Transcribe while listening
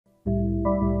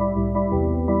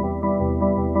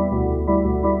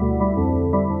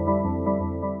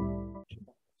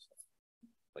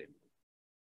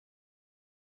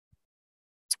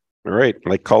right. I'd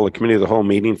like to call the committee of the whole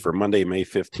meeting for Monday, May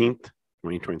 15th,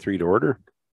 2023 to order.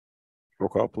 Roll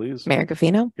call, please. Mayor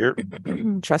Gaffino. Here.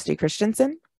 Trustee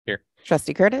Christensen. Here.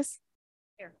 Trustee Curtis.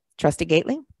 Here. Trustee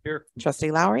Gately. Here.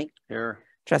 Trustee Lowry. Here.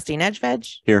 Trustee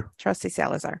Nedved. Here. Trustee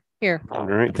Salazar. Here. All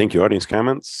right. Thank you. Audience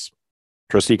comments?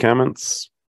 Trustee comments?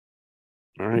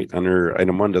 All right. Under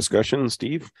item 1 discussion,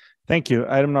 Steve. Thank you.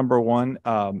 Item number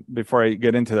 1, before I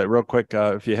get into that real quick,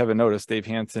 if you haven't noticed, Dave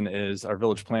Hansen is our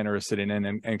village planner, is sitting in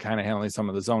and kind of handling some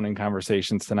of the zoning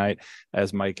conversations tonight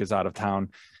as Mike is out of town.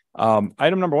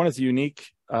 Item number 1 is a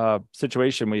unique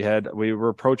situation we had. We were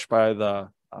approached by the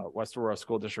West Aurora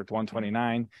School District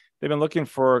 129. They've been looking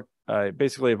for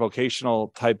basically a vocational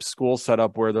type school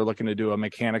setup where they're looking to do a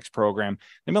mechanics program.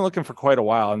 They've been looking for quite a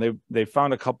while, and they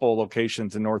found a couple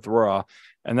locations in North Aurora,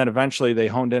 and then eventually they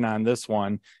honed in on this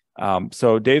one.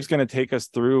 So Dave's going to take us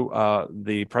through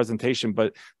the presentation,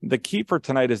 but the key for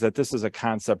tonight is that this is a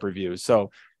concept review. So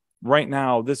right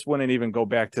now, this wouldn't even go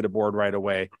back to the board right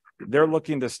away. They're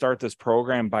looking to start this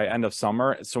program by end of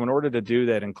summer. So in order to do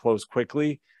that and close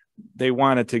quickly, they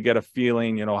wanted to get a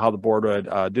feeling, how the board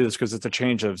would do this, because it's a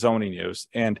change of zoning use.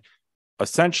 And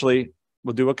essentially,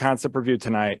 we'll do a concept review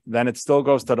tonight. Then it still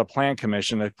goes to the plan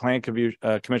commission. The plan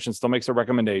commission still makes a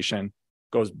recommendation,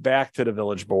 goes back to the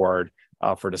village board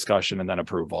for discussion and then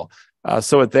approval.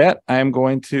 So with that, I am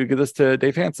going to give this to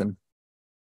Dave Hansen.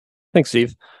 Thanks,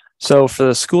 Steve. So for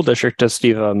the school district, as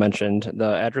Steve mentioned,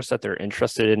 the address that they're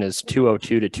interested in is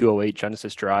 202 to 208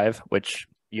 Genesis Drive, which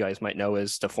you guys might know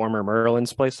is the former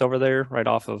Merlin's place over there, right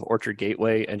off of Orchard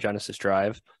Gateway and Genesis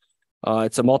Drive.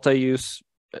 It's a multi-use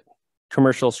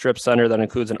commercial strip center that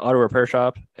includes an auto repair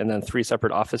shop and then 3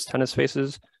 separate office tenant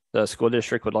spaces. The school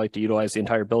district would like to utilize the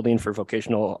entire building for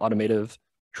vocational automotive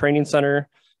training center.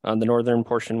 The northern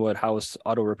portion would house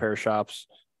auto repair shops,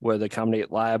 would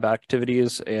accommodate lab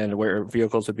activities, and where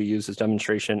vehicles would be used as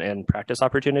demonstration and practice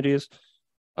opportunities.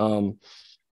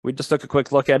 We just took a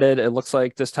quick look at it. It looks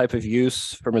like this type of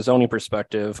use from a zoning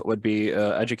perspective would be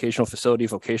educational facility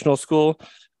vocational school,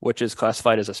 which is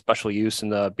classified as a special use in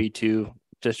the B2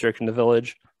 district in the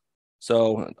village.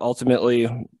 So ultimately,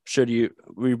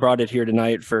 we brought it here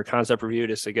tonight for concept review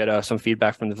just to get some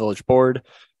feedback from the village board.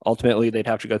 Ultimately, they'd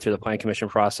have to go through the plan commission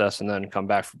process and then come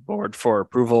back for board for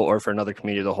approval or for another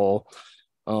committee of the whole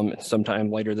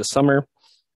sometime later this summer.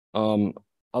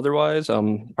 Otherwise,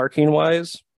 parking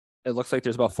wise, it looks like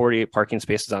there's about 48 parking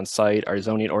spaces on site. Our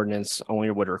zoning ordinance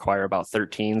only would require about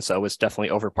 13, so it's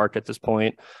definitely overparked at this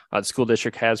point. The school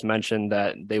district has mentioned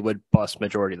that they would bus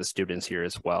majority of the students here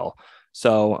as well.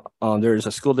 So there's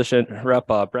a school district rep,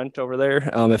 Brent, over there.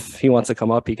 If he wants to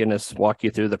come up, he can just walk you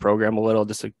through the program a little,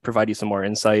 just to provide you some more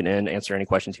insight and answer any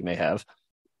questions you may have.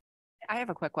 I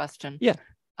have a quick question. Yeah.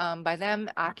 By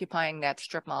them occupying that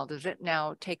strip mall, does it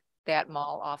now take that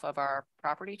mall off of our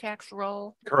property tax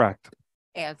roll? Correct.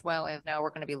 As well as now we're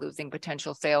going to be losing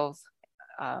potential sales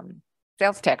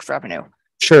tax revenue.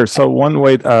 Sure. So one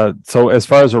way, so as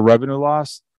far as a revenue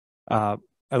loss,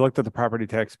 I looked at the property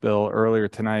tax bill earlier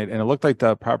tonight, and it looked like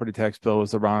the property tax bill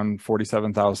was around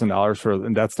 $47,000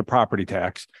 and that's the property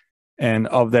tax. And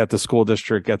of that, the school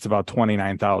district gets about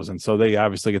 $29,000. So they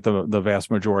obviously get the vast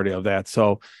majority of that.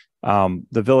 So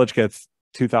the village gets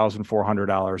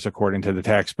 $2,400 according to the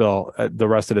tax bill. The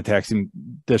rest of the taxing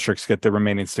districts get the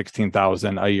remaining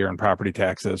 $16,000 a year in property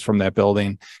taxes from that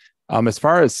building. As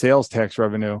far as sales tax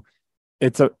revenue,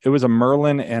 it was a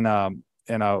Merlin and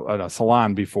a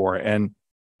salon before, and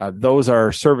those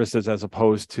are services as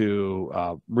opposed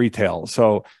to retail.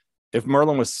 So if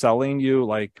Merlin was selling you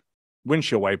like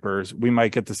windshield wipers, we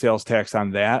might get the sales tax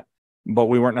on that, but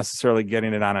we weren't necessarily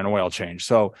getting it on an oil change.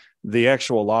 So the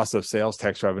actual loss of sales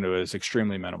tax revenue is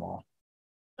extremely minimal.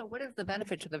 So what is the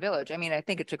benefit to the village? I mean, I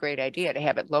think it's a great idea to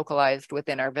have it localized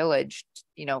within our village,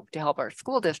 to help our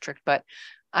school district, but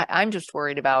I'm just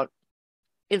worried about,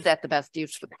 is that the best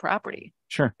use for the property?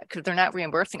 Sure. Because they're not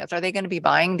reimbursing us. Are they going to be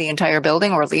buying the entire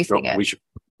building or leasing it?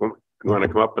 You want to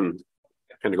come up and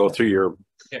kind of go through your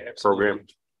program?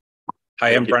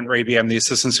 Hi, I'm Brent Raby. I'm the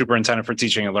Assistant Superintendent for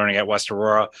Teaching and Learning at West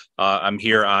Aurora. I'm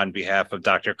here on behalf of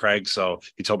Dr. Craig, so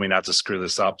he told me not to screw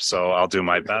this up, so I'll do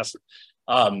my best.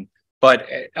 But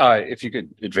if you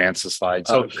could advance the slide.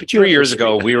 So 3 years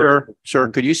ago, we were... Sure.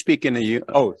 Could you speak into you?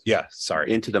 Oh, yeah.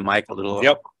 Sorry. Into the mic a little.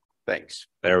 Yep. Thanks.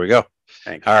 There we go.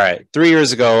 Thanks. All right. 3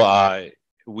 years ago,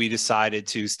 we decided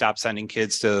to stop sending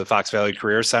kids to the Fox Valley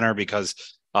Career Center because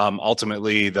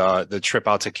Ultimately, the trip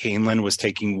out to Canelan was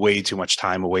taking way too much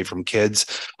time away from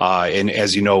kids. And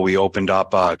as you know, we opened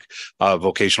up a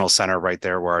vocational center right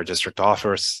there where our district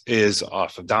office is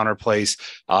off of Donner Place.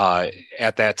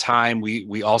 At that time,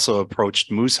 we also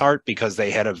approached Mooseheart because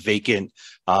they had a vacant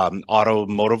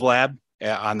automotive lab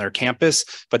on their campus,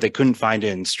 but they couldn't find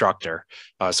an instructor.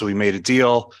 So we made a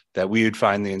deal that we would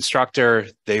find the instructor,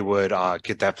 they would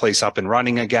get that place up and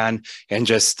running again. And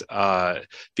just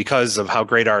because of how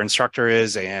great our instructor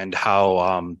is and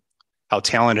how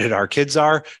talented our kids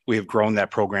are, we have grown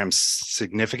that program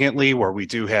significantly, where we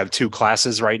do have 2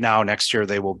 classes right now. Next year,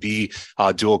 they will be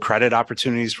dual credit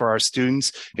opportunities for our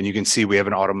students. And you can see we have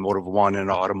an automotive 1 and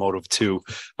an automotive 2.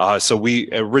 So we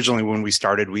originally, when we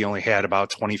started, we only had about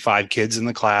 25 kids in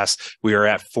the class. We are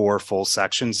at 4 full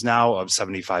sections now of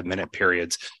 75-minute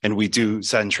periods. And we do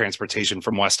send transportation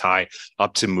from West High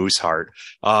up to Mooseheart.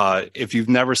 If you've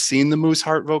never seen the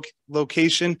Mooseheart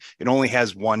location, it only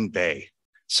has 1 bay.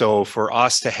 So for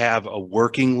us to have a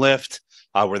working lift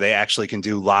where they actually can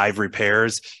do live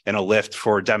repairs and a lift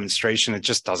for demonstration, it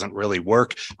just doesn't really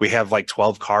work. We have like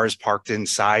 12 cars parked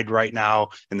inside right now,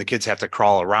 and the kids have to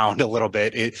crawl around a little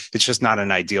bit. It's just not an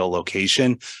ideal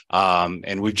location.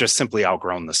 And we've just simply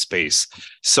outgrown the space.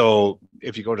 So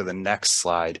if you go to the next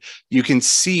slide, you can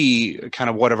see kind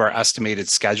of what our estimated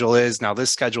schedule is. Now,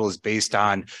 this schedule is based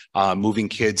on moving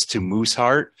kids to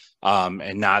Mooseheart.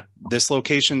 And not this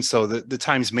location. So the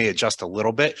times may adjust a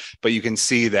little bit, but you can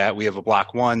see that we have a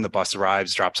block 1, the bus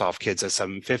arrives, drops off kids at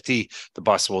 7:50. The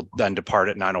bus will then depart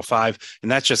at 9:05. And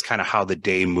that's just kind of how the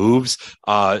day moves.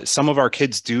 Some of our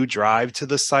kids do drive to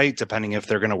the site, depending if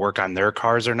they're going to work on their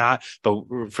cars or not. But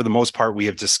for the most part, we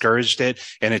have discouraged it.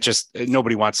 And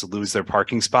nobody wants to lose their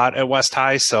parking spot at West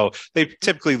High. So they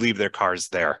typically leave their cars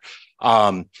there.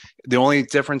 The only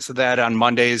difference to that on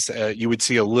Mondays, you would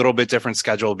see a little bit different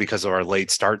schedule because of our late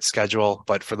start schedule.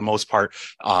 But for the most part,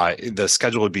 the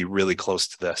schedule would be really close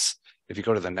to this. If you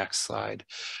go to the next slide,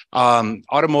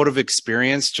 automotive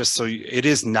experience, just so it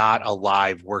is not a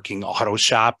live working auto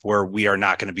shop where we are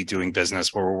not going to be doing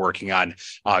business, where we're working on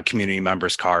community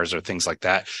members' cars or things like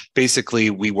that. Basically,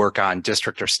 we work on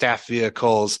district or staff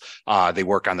vehicles. They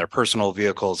work on their personal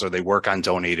vehicles, or they work on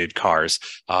donated cars.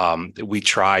 We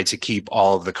try to keep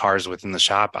all of the cars within the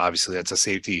shop. Obviously, that's a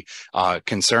safety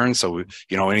concern. So,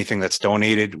 anything that's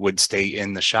donated would stay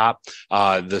in the shop.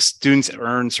 The students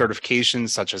earn certifications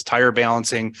such as tire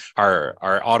balancing. Our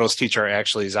autos teacher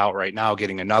actually is out right now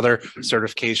getting another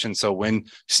certification. So when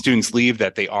students leave,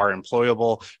 that they are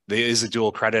employable. There is a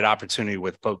dual credit opportunity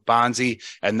with Bonzi.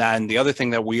 And then the other thing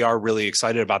that we are really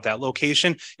excited about that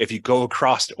location, if you go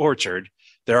across Orchard,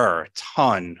 there are a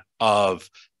ton of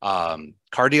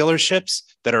car dealerships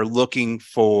that are looking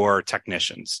for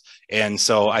technicians. And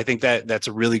so I think that that's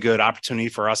a really good opportunity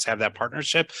for us to have that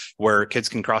partnership where kids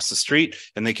can cross the street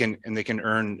and they can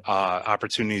earn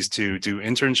opportunities to do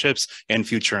internships and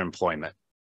future employment.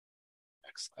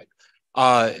 Next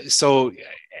slide. So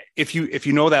if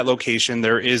you know that location,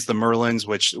 there is the Merlin's,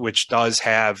 which does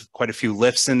have quite a few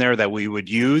lifts in there that we would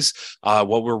use.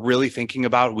 What we're really thinking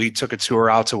about, we took a tour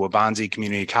out to Waubonsie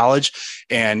Community College,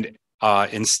 and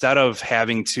instead of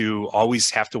having to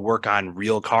always have to work on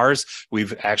real cars,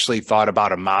 we've actually thought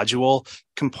about a module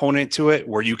component to it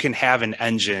where you can have an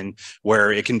engine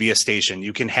where it can be a station.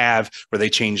 You can have where they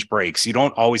change brakes. You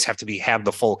don't always have to have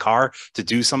the full car to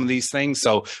do some of these things.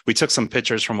 So we took some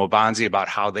pictures from Waubonsie about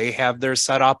how they have their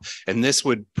setup. And this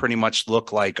would pretty much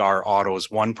look like our Autos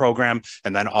 1 program.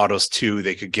 And then Autos 2,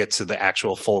 they could get to the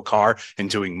actual full car and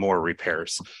doing more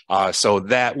repairs. So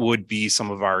that would be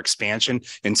some of our expansion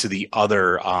into the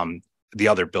other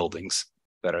buildings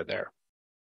that are there.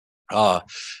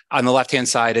 On the left-hand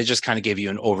side, I just kind of gave you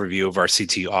an overview of our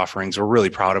CT offerings. We're really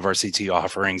proud of our CT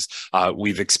offerings.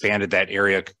 We've expanded that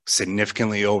area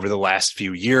significantly over the last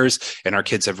few years, and our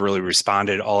kids have really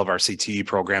responded. All of our CTE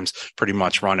programs pretty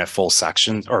much run at full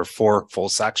sections or 4 full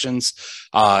sections.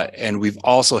 And we've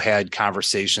also had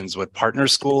conversations with partner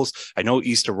schools. I know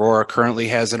East Aurora currently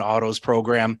has an autos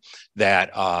program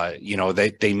that,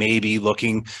 they may be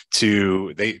looking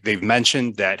to, they've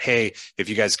mentioned that, hey, if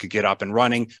you guys could get up and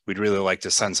running, we'd really like to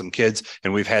send some kids.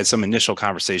 And we've had some initial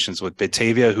conversations with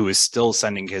Batavia, who is still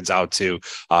sending kids out to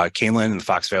Canelan and the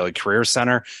Fox Valley Career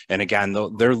Center. And again,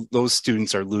 those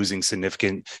students are losing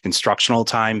significant instructional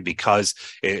time because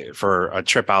for a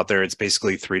trip out there, it's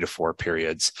basically 3 to 4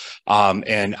 periods.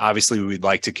 And obviously, we'd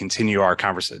like to continue our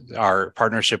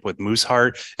partnership with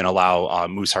Mooseheart and allow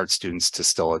Mooseheart students to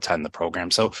still attend attend the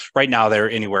program. So right now they're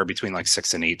anywhere between like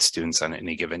 6 and 8 students on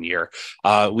any given year.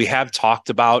 We have talked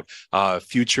about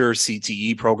future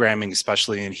CTE programming,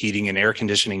 especially in heating and air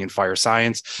conditioning and fire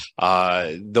science.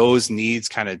 Those needs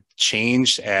kind of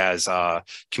changed as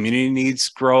community needs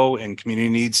grow and community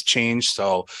needs change.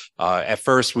 So at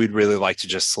first, we'd really like to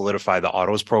just solidify the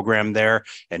autos program there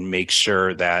and make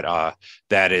sure that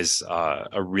that is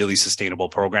a really sustainable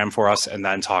program for us, and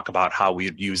then talk about how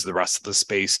we'd use the rest of the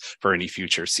space for any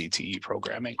future CTE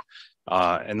programming.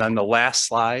 And then the last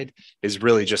slide is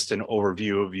really just an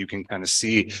overview of, you can kind of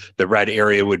see the red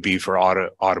area would be for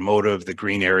automotive, the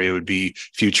green area would be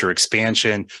future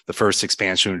expansion. The first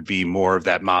expansion would be more of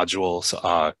that modules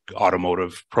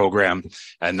automotive program.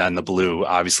 And then the blue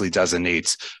obviously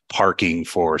designates parking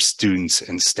for students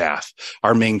and staff.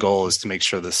 Our main goal is to make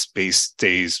sure the space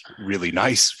stays really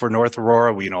nice for North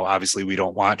Aurora. We know obviously we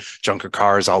don't want junker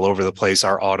cars all over the place.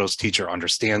 Our autos teacher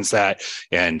understands that,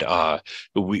 and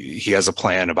he has a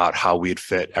plan about how we'd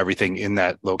fit everything in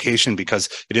that location, because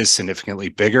it is significantly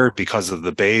bigger because of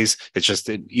the bays. It's just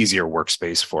an easier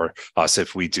workspace for us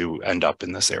if we do end up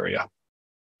in this area.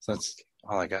 So that's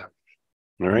all I got.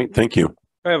 All right, thank you.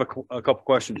 I have a couple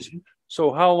questions.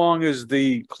 So how long is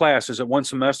the class? Is it one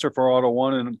semester for Auto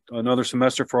 1 and another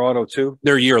semester for Auto 2?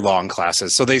 They're year-long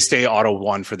classes, so they stay Auto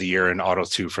 1 for the year and Auto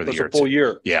 2 for the year. It's a full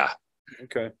year. Yeah.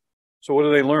 Okay. So what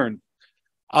do they learn?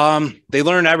 They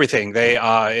learn everything. They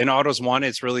in Autos 1,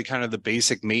 it's really kind of the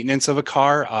basic maintenance of a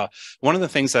car. One of the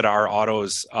things that our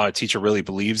autos teacher really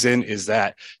believes in is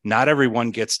that not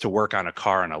everyone gets to work on a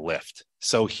car on a lift.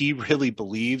 So he really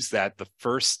believes that the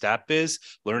first step is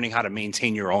learning how to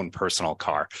maintain your own personal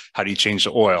car. How do you change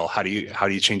the oil? How do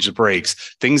you change the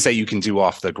brakes? Things that you can do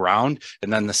off the ground.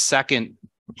 And then the second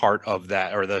part of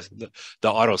that, or the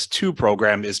Autos 2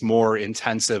 program, is more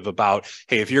intensive about,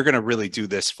 hey, if you're going to really do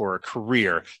this for a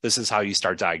career, this is how you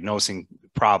start diagnosing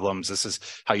problems. This is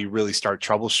how you really start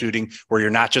troubleshooting, where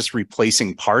you're not just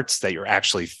replacing parts, that you're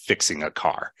actually fixing a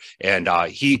car. And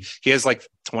he has like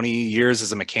 20 years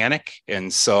as a mechanic,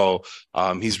 and so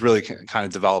he's really kind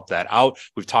of developed that out.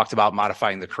 We've talked about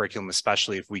modifying the curriculum,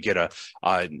 especially if we get a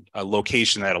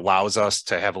location that allows us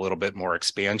to have a little bit more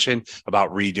expansion,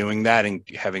 about redoing that and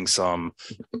having some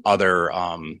other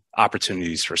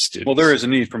opportunities for students. Well, there is a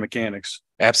need for mechanics.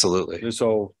 Absolutely.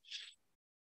 So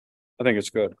I think it's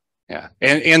good. Yeah,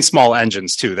 and small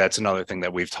engines too. That's another thing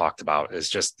that we've talked about, is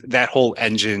just that whole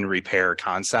engine repair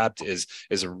concept is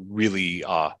a really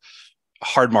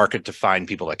hard market to find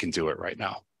people that can do it right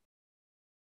now.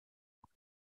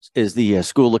 Is the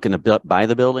school looking to buy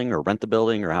the building or rent the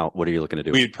building, or what are you looking to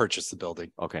do? We'd purchase the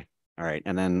building. Okay. All right.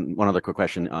 And then one other quick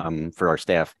question for our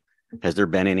staff. Has there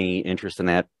been any interest in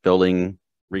that building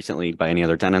recently by any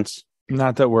other tenants?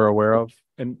 Not that we're aware of.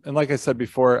 And like I said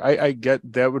before, I get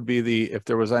that would be if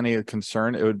there was any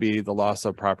concern, it would be the loss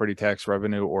of property tax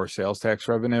revenue or sales tax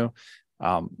revenue.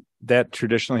 That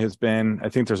traditionally has been, I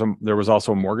think there was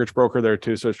also a mortgage broker there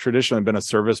too. So it's traditionally been a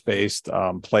service-based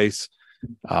place.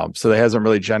 So that hasn't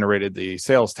really generated the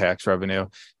sales tax revenue.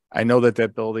 I know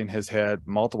that building has had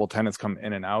multiple tenants come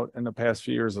in and out in the past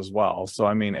few years as well. So,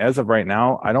 I mean, as of right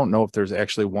now, I don't know if there's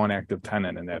actually one active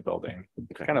tenant in that building.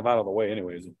 It's kind of out of the way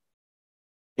anyways.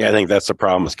 Yeah, I think that's the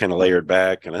problem. It's kind of layered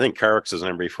back. And I think Carrick's is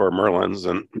in before Merlin's,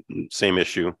 and same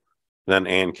issue. Then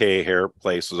Ann K hair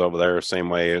place was over there, same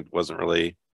way. It wasn't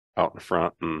really out in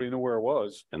front. And You know where it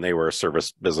was. and they were a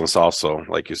service business also,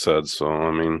 like you said. So,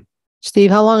 I mean,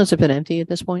 Steve, how long has it been empty at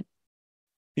this point?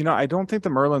 You know, I don't think the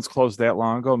Merlin's closed that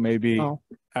long ago. Maybe Oh.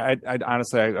 I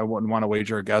honestly, I wouldn't want to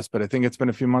wager a guess, but I think it's been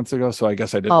a few months ago. So I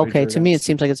guess I did. Oh, wager okay. a To me, it guess.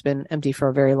 seems like it's been empty for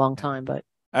a very long time, but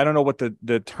I don't know what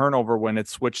the turnover when it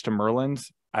switched to Merlin's.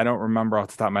 I don't remember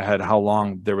off the top of my head how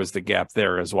long there was the gap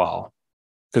there as well,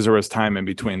 because there was time in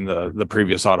between the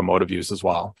previous automotive use as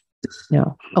well. yeah.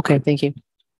 Okay. Thank you.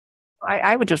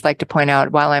 I would just like to point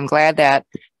out, while I'm glad that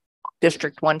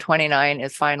District 129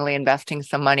 is finally investing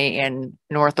some money in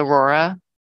North Aurora,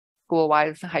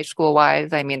 school-wise, high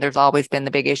school-wise. I mean, there's always been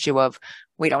the big issue of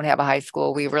we don't have a high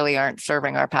school. We really aren't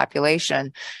serving our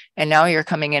population. And now you're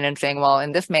coming in and saying, well,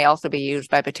 and this may also be used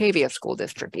by Batavia School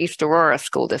District, East Aurora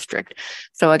School District.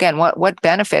 So again, what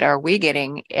benefit are we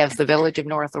getting as the village of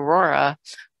North Aurora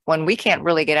when we can't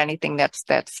really get anything that's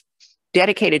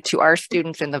dedicated to our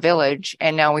students in the village?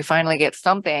 And now we finally get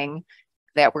something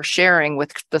that we're sharing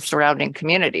with the surrounding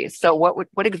communities. So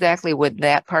what exactly would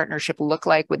that partnership look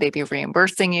like? Would they be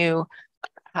reimbursing you?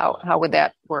 How would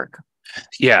that work?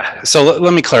 Yeah, so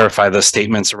let me clarify the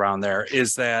statements around there.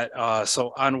 Is that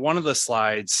so on one of the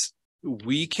slides,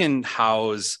 we can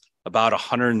house about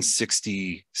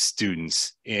 160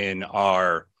 students in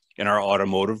our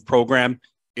automotive program.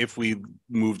 if we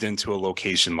moved into a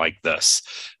location like this.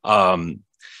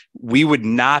 We would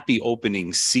not be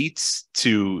opening seats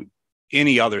to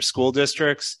any other school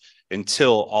districts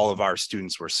until all of our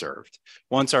students were served.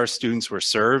 Once our students were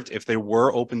served, if there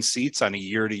were open seats on a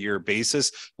year-to-year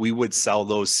basis, we would sell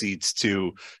those seats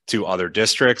to other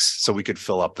districts so we could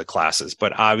fill up the classes.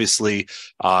 But obviously,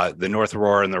 the North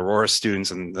Aurora and the Aurora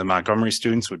students and the Montgomery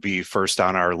students would be first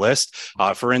on our list.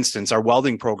 For instance, our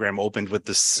welding program opened with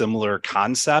this similar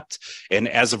concept. And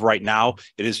as of right now,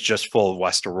 it is just full of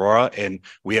West Aurora, and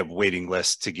we have waiting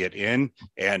lists to get in.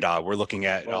 And we're looking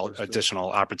at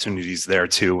additional opportunities there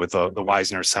too with the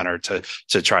Wisner Center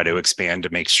to try to expand to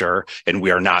make sure, and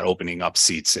we are not opening up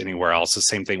seats anywhere else. The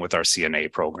same thing with our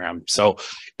CNA program. So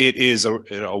it is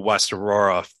a West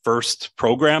Aurora first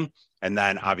program. And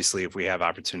then obviously if we have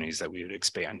opportunities that we would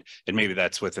expand, and maybe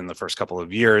that's within the first couple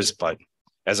of years, but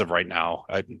as of right now,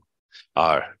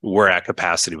 we're at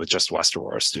capacity with just West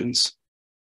Aurora students.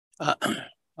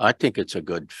 I think it's a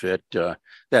good fit.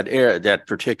 That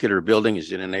particular building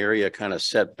is in an area kind of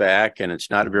set back, and it's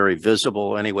not very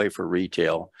visible anyway for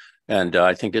retail. And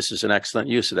I think this is an excellent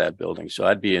use of that building. So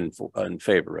I'd be in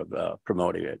favor of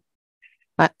promoting it.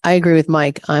 I agree with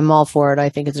Mike. I'm all for it. I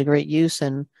think it's a great use,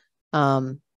 and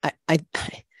I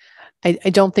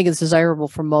don't think it's desirable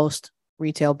for most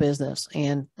retail business.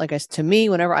 And like I said, to me,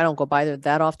 whenever I don't go by there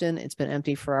that often, it's been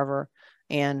empty forever.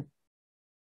 And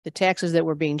the taxes that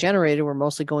were being generated were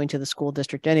mostly going to the school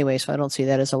district anyway, so I don't see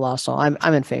that as a loss. So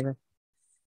I'm in favor.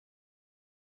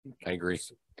 I agree.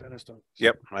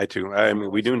 Yep, I too. I mean,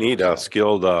 we do need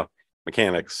skilled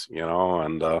mechanics, you know,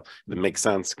 and it makes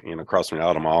sense, you know, crossing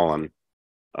out them all, and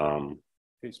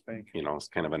you know, it's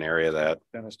kind of an area that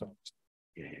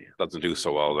doesn't do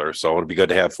so well there. So it'd be good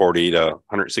to have 40 to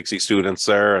 160 students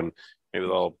there, and maybe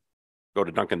they'll go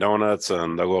to Dunkin' Donuts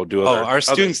and they'll go do our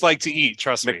students like to eat,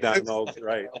 trust me. McDonald's,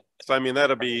 right? So I mean,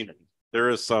 there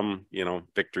is some, you know,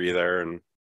 victory there, and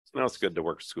you know, it's good to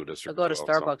work school district. I'll go to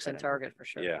Starbucks and Target for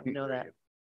sure. Yeah, you know that.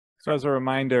 So as a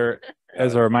reminder,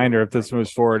 if this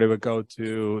moves forward, it would go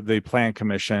to the Plan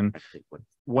Commission.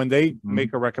 When they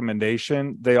make a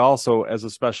recommendation, they also, as a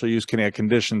special use, can add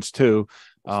conditions too.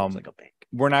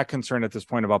 We're not concerned at this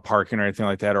point about parking or anything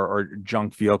like that, or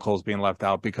junk vehicles being left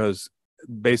out, because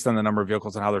based on the number of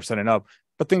vehicles and how they're setting up,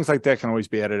 but things like that can always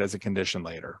be added as a condition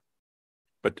later.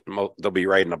 but they'll be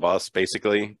riding a bus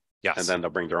basically. Yes. And then they'll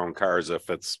bring their own cars if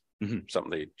it's something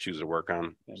they choose to work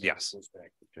on. Yes.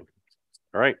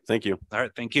 All right. Thank you. All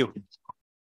right. Thank you.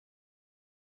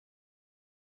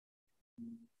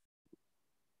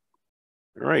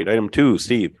 All right. Item 2,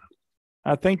 Steve.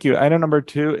 Thank you. Item number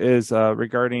 2 is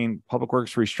regarding Public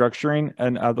Works restructuring.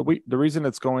 And the reason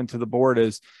it's going to the board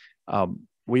is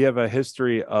we have a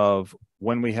history of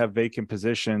when we have vacant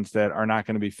positions that are not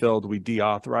going to be filled, we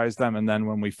deauthorize them. And then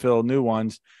when we fill new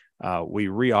ones, we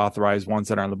reauthorize ones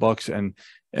that are on the books. And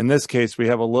in this case, we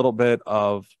have a little bit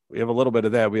of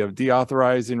that. We have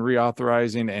deauthorizing,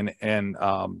 reauthorizing, and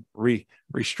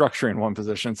restructuring one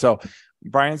position. So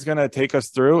Brian's going to take us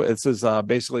through. This is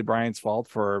basically Brian's fault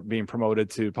for being promoted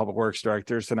to Public Works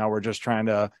Director. So now we're just trying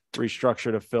to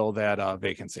restructure to fill that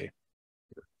vacancy.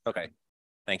 Okay.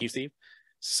 Thank you, Steve.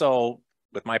 So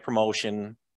with my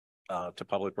promotion to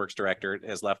Public Works Director, it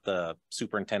has left the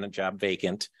superintendent job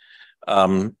vacant.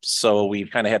 So we've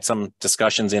kind of had some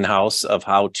discussions in-house of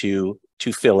how to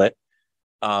fill it.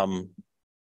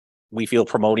 We feel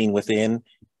promoting within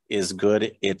is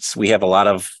good. We have a lot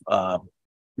of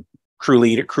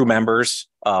crew members,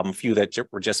 a few that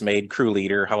were just made crew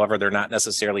leader. However, they're not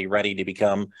necessarily ready to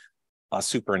become a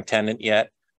superintendent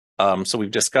yet. So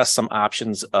we've discussed some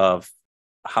options of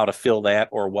how to fill that,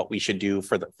 or what we should do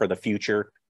for the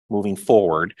future moving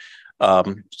forward.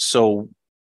 So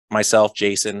myself,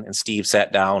 Jason, and Steve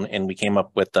sat down and we came up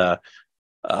with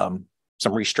some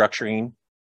restructuring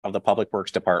of the Public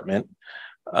Works Department.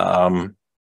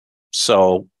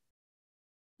 So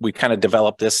we kind of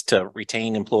developed this to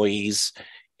retain employees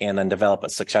and then develop a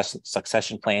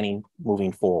succession planning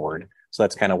moving forward. So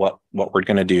that's kind of what we're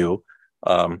going to do.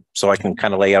 So I can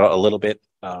kind of lay out a little bit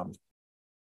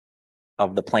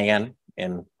of the plan,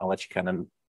 and I'll let you kind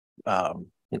of,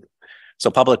 so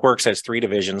Public Works has 3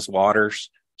 divisions: waters,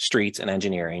 streets, and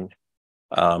engineering.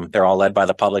 They're all led by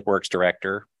the Public Works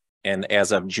Director. And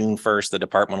as of June 1st, the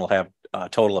department will have a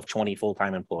total of 20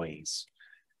 full-time employees.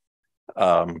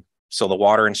 So the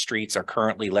water and streets are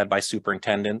currently led by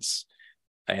superintendents.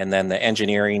 And then the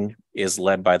engineering is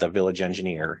led by the village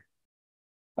engineer.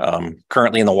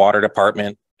 Currently in the water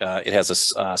department, it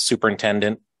has a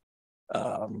superintendent,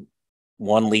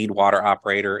 1 lead water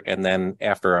operator, and then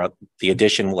after the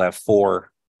addition, we'll have 4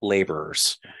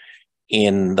 laborers.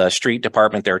 In the street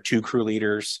department, there are 2 crew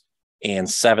leaders and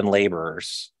 7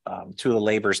 laborers. 2 of the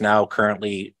laborers now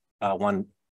currently, one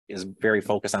is very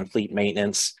focused on fleet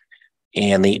maintenance,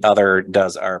 and the other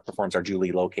performs our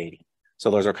Julie locating.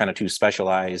 So those are kind of 2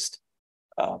 specialized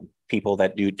people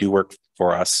that do work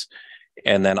for us.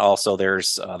 And then also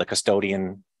there's the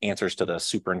custodian answers to the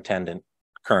superintendent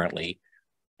currently.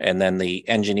 And then the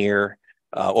engineer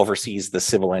oversees the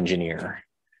civil engineer.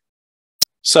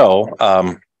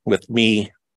 So with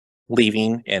me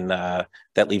leaving, and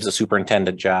that leaves the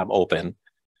superintendent job open.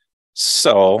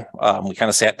 So we kind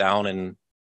of sat down and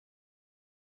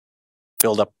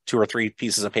filled up 2 or 3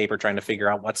 pieces of paper trying to figure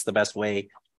out what's the best way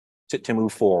to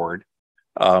move forward.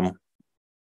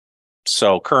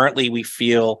 So currently we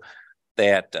feel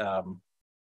that the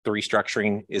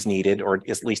restructuring is needed, or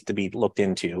at least to be looked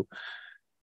into.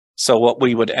 So what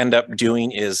we would end up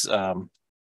doing is, for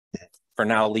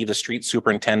now, leave the street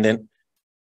superintendent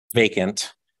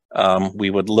vacant. We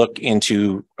would look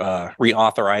into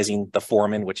reauthorizing the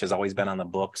foreman, which has always been on the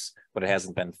books, but it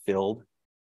hasn't been filled.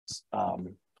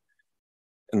 And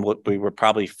what we would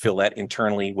probably fill that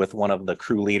internally with one of the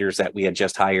crew leaders that we had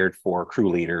just hired for crew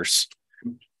leaders.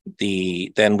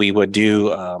 Then we would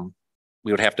do,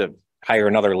 we would have to hire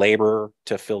another laborer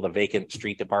to fill the vacant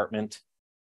street department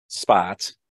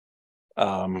spot.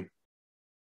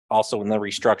 Also in the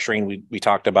restructuring, we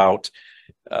talked about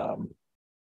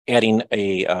adding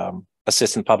a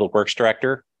assistant public works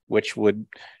director, which would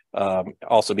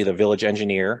also be the village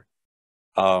engineer.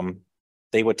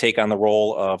 They would take on the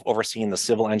role of overseeing the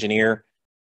civil engineer,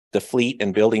 the fleet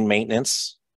and building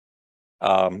maintenance.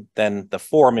 Then the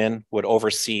foreman would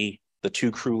oversee the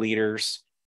 2 crew leaders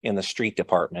in the street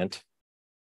department.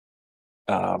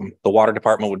 The water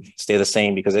department would stay the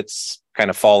same because it's kind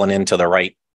of fallen into the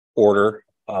right order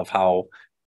of how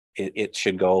it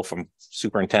should go, from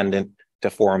superintendent to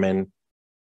foreman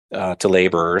to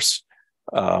laborers.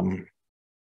 Also,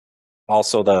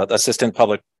 the assistant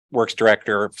public works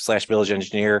director / village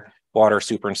engineer, water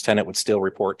superintendent would still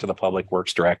report to the public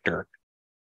works director.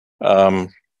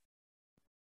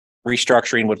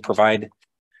 Restructuring would provide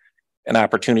an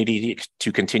opportunity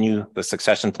to continue the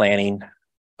succession planning,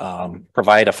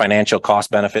 provide a financial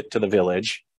cost benefit to the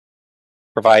village,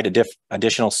 provide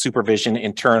additional supervision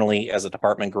internally as the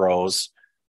department grows.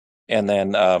 And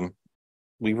then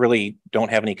we really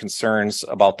don't have any concerns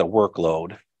about the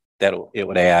workload that it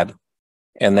would add.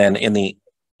 And then in the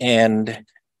end,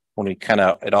 when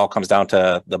it all comes down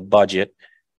to the budget,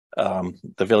 the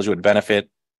village would benefit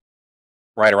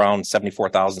right around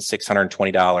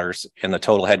 $74,620, and the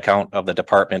total headcount of the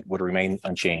department would remain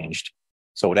unchanged.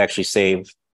 So it would actually save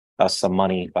us some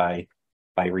money by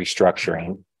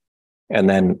restructuring. And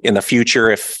then in the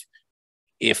future, if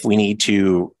we need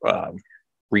to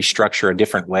restructure a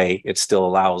different way, it still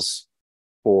allows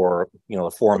for,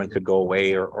 the foreman could go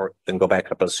away or then go back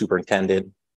up to the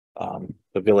superintendent.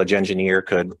 The village engineer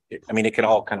could, it could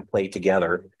all kind of play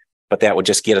together, but that would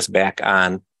just get us back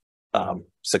on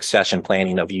succession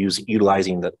planning of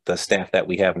utilizing the staff that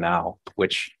we have now,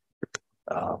 which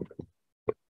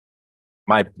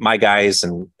my guys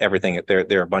and everything,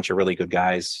 they're a bunch of really good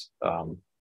guys.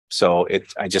 So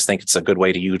I just think it's a good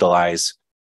way to utilize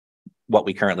what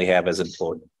we currently have as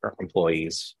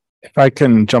employees. If I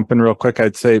can jump in real quick,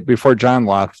 I'd say before John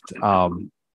left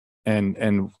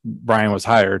and Brian was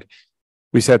hired,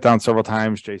 we sat down several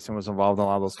times. Jason was involved in a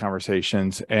lot of those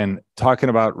conversations and talking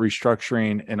about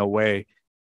restructuring in a way.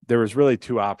 There was really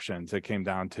 2 options it came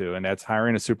down to, and that's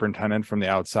hiring a superintendent from the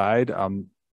outside,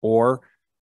 or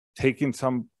taking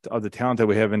some of the talent that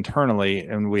we have internally.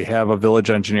 And we have a village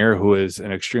engineer who is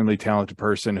an extremely talented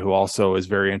person who also is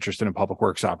very interested in public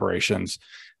works operations.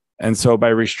 And so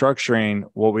by restructuring,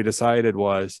 what we decided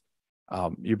was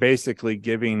you're basically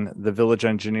giving the village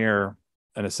engineer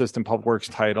an assistant public works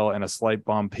title and a slight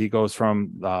bump. He goes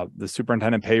from the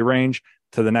superintendent pay range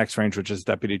to the next range, which is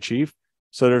deputy chief.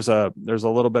 So there's a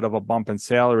little bit of a bump in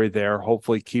salary there,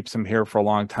 hopefully keeps him here for a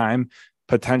long time,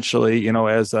 potentially,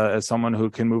 as someone who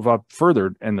can move up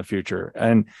further in the future.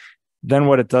 And then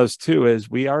what it does too is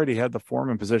we already had the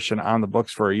foreman position on the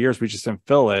books for years. We just didn't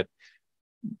fill it.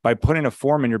 By putting a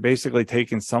foreman, you're basically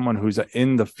taking someone who's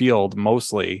in the field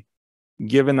mostly,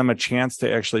 giving them a chance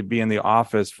to actually be in the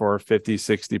office for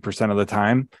 50-60% of the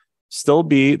time.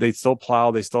 They still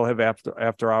plow, they still have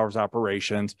after hours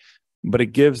operations, but it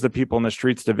gives the people in the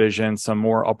streets division some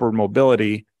more upward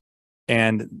mobility.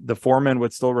 And the foreman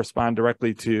would still respond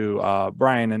directly to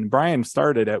Brian. And Brian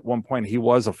started at one point, he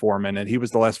was a foreman and he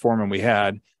was the last foreman we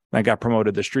had. And I got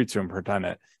promoted to street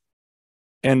superintendent.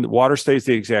 And water stays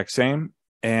the exact same.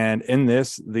 And in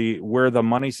this, where the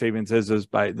money savings is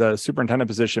by the superintendent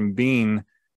position being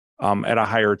at a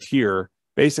higher tier.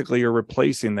 Basically, you're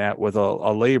replacing that with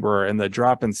a laborer, and the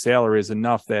drop in salary is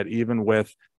enough that even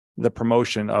with the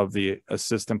promotion of the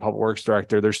assistant public works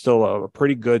director, there's still a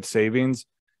pretty good savings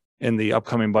in the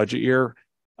upcoming budget year.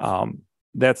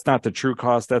 That's not the true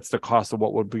cost. That's the cost of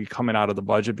what would be coming out of the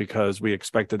budget because we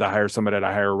expected to hire somebody at a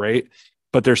higher rate.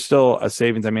 But there's still a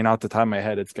savings. I mean, off the top of my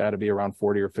head, it's got to be around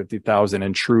 40 or 50,000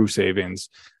 in true savings.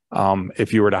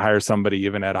 If you were to hire somebody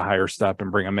even at a higher step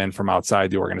and bring them in from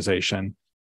outside the organization.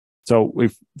 So we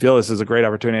feel this is a great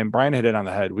opportunity. And Brian hit it on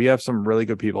the head. We have some really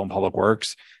good people in public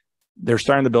works. They're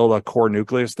starting to build a core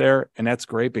nucleus there. And that's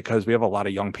great because we have a lot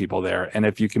of young people there. And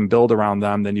if you can build around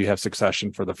them, then you have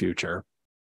succession for the future.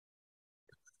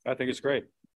 I think it's great.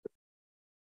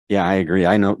 Yeah, I agree.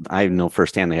 I know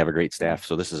firsthand they have a great staff.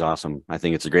 So this is awesome. I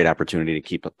think it's a great opportunity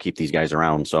to keep these guys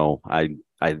around. So I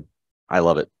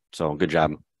love it. So good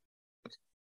job.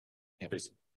 Yeah, it's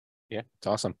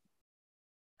awesome.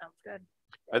 Sounds good.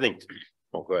 I think,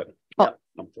 oh, go ahead. Oh. Yeah,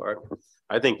 I'm sorry.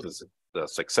 I think the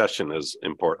succession is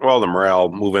important. Well, the morale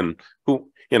moving,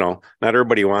 not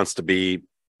everybody wants to be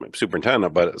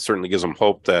superintendent, but it certainly gives them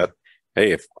hope that,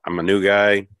 hey, if I'm a new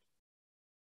guy,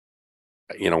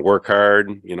 work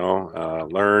hard,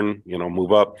 learn,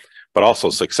 move up, but also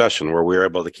succession where we're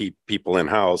able to keep people in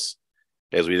house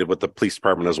as we did with the police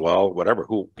department as well, whatever,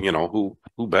 who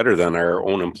better than our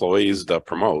own employees to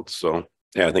promote. So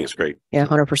yeah, I think it's great. Yeah,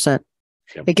 100%.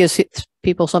 Yep. It gives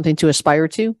people something to aspire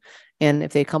to. And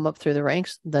if they come up through the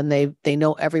ranks, then they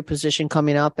know every position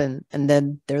coming up and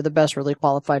then they're the best really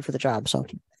qualified for the job. So I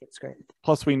think it's great.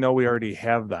 Plus, we know we already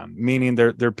have them, meaning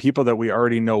they're people that we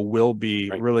already know will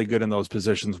be really good in those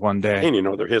positions one day.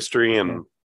 And their history and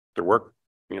their work,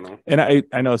 And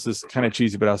I know this is kind of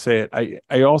cheesy, but I'll say it.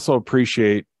 I also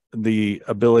appreciate the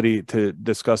ability to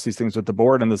discuss these things with the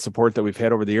board and the support that we've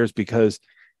had over the years because,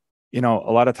 a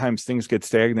lot of times things get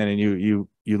stagnant and you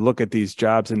look at these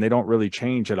jobs and they don't really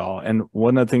change at all. And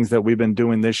one of the things that we've been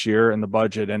doing this year in the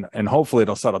budget, and hopefully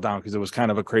it'll settle down because it was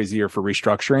kind of a crazy year for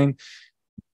restructuring,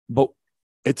 but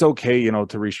it's okay, to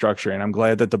restructure. And I'm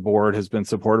glad that the board has been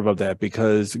supportive of that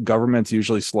because government's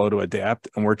usually slow to adapt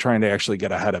and we're trying to actually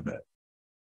get ahead of it.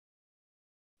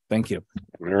 Thank you.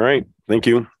 All right. Thank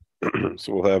you.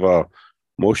 So we'll have a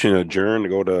motion adjourned to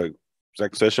go to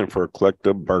exec session for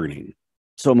collective bargaining.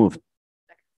 So moved.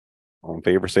 All in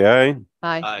favor, say aye.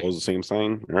 Aye. Opposed, the same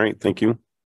sign. All right. Thank you.